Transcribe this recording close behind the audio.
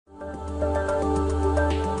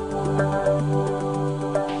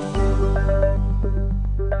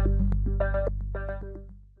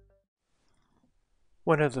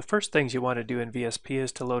One of the first things you want to do in VSP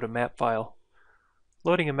is to load a map file.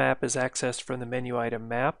 Loading a map is accessed from the menu item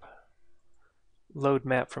Map, Load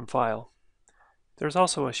Map from File. There's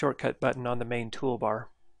also a shortcut button on the main toolbar.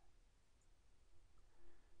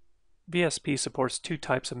 VSP supports two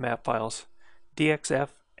types of map files, DXF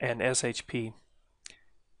and SHP.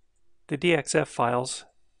 The DXF files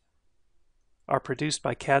are produced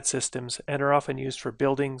by CAD systems and are often used for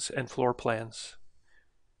buildings and floor plans.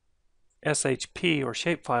 SHP or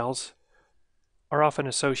shapefiles are often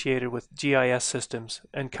associated with GIS systems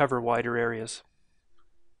and cover wider areas.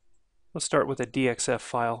 Let's start with a DXF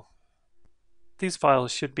file. These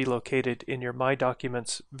files should be located in your My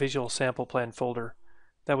Documents Visual Sample Plan folder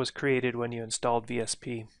that was created when you installed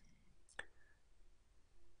VSP.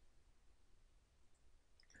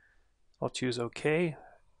 I'll choose OK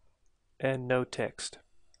and no text.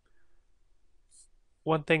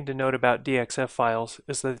 One thing to note about DXF files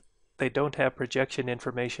is that they don't have projection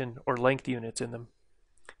information or length units in them.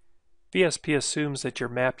 VSP assumes that your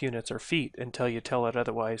map units are feet until you tell it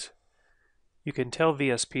otherwise. You can tell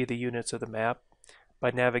VSP the units of the map by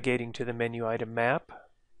navigating to the menu item Map,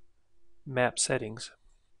 Map Settings.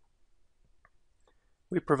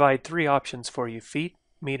 We provide three options for you: feet,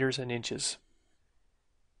 meters, and inches.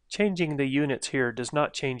 Changing the units here does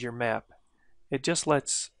not change your map. It just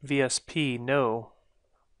lets VSP know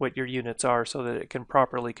what your units are so that it can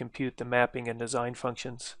properly compute the mapping and design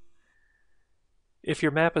functions. If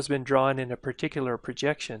your map has been drawn in a particular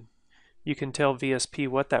projection, you can tell VSP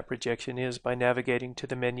what that projection is by navigating to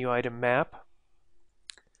the menu item Map,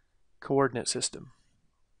 Coordinate System.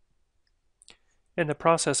 In the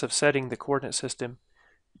process of setting the coordinate system,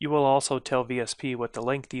 you will also tell VSP what the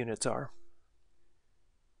length units are.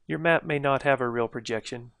 Your map may not have a real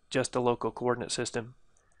projection, just a local coordinate system,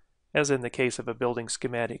 as in the case of a building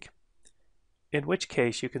schematic, in which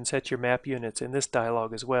case you can set your map units in this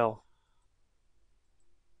dialog as well.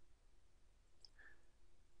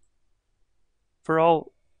 For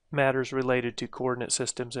all matters related to coordinate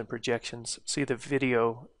systems and projections, see the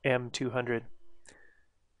video M100.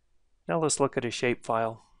 Now let's look at a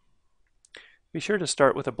shapefile. Be sure to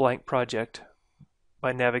start with a blank project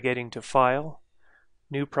by navigating to File,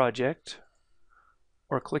 New Project,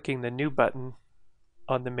 or clicking the New button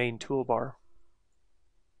on the main toolbar.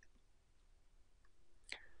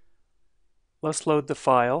 Let's load the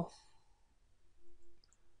file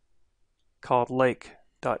called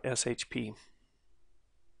lake.shp.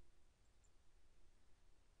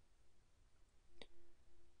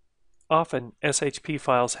 Often, SHP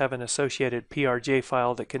files have an associated PRJ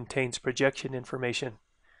file that contains projection information.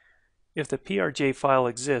 If the PRJ file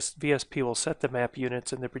exists, VSP will set the map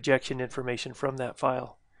units and the projection information from that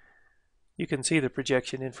file. You can see the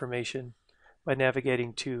projection information by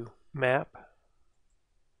navigating to Map,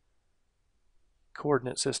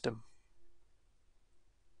 Coordinate System.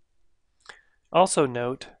 Also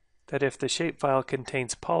note that if the shapefile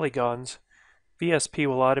contains polygons, VSP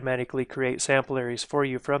will automatically create sample areas for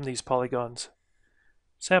you from these polygons.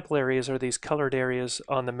 Sample areas are these colored areas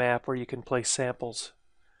on the map where you can place samples.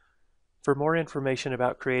 For more information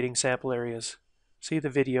about creating sample areas, see the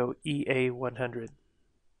video EA100.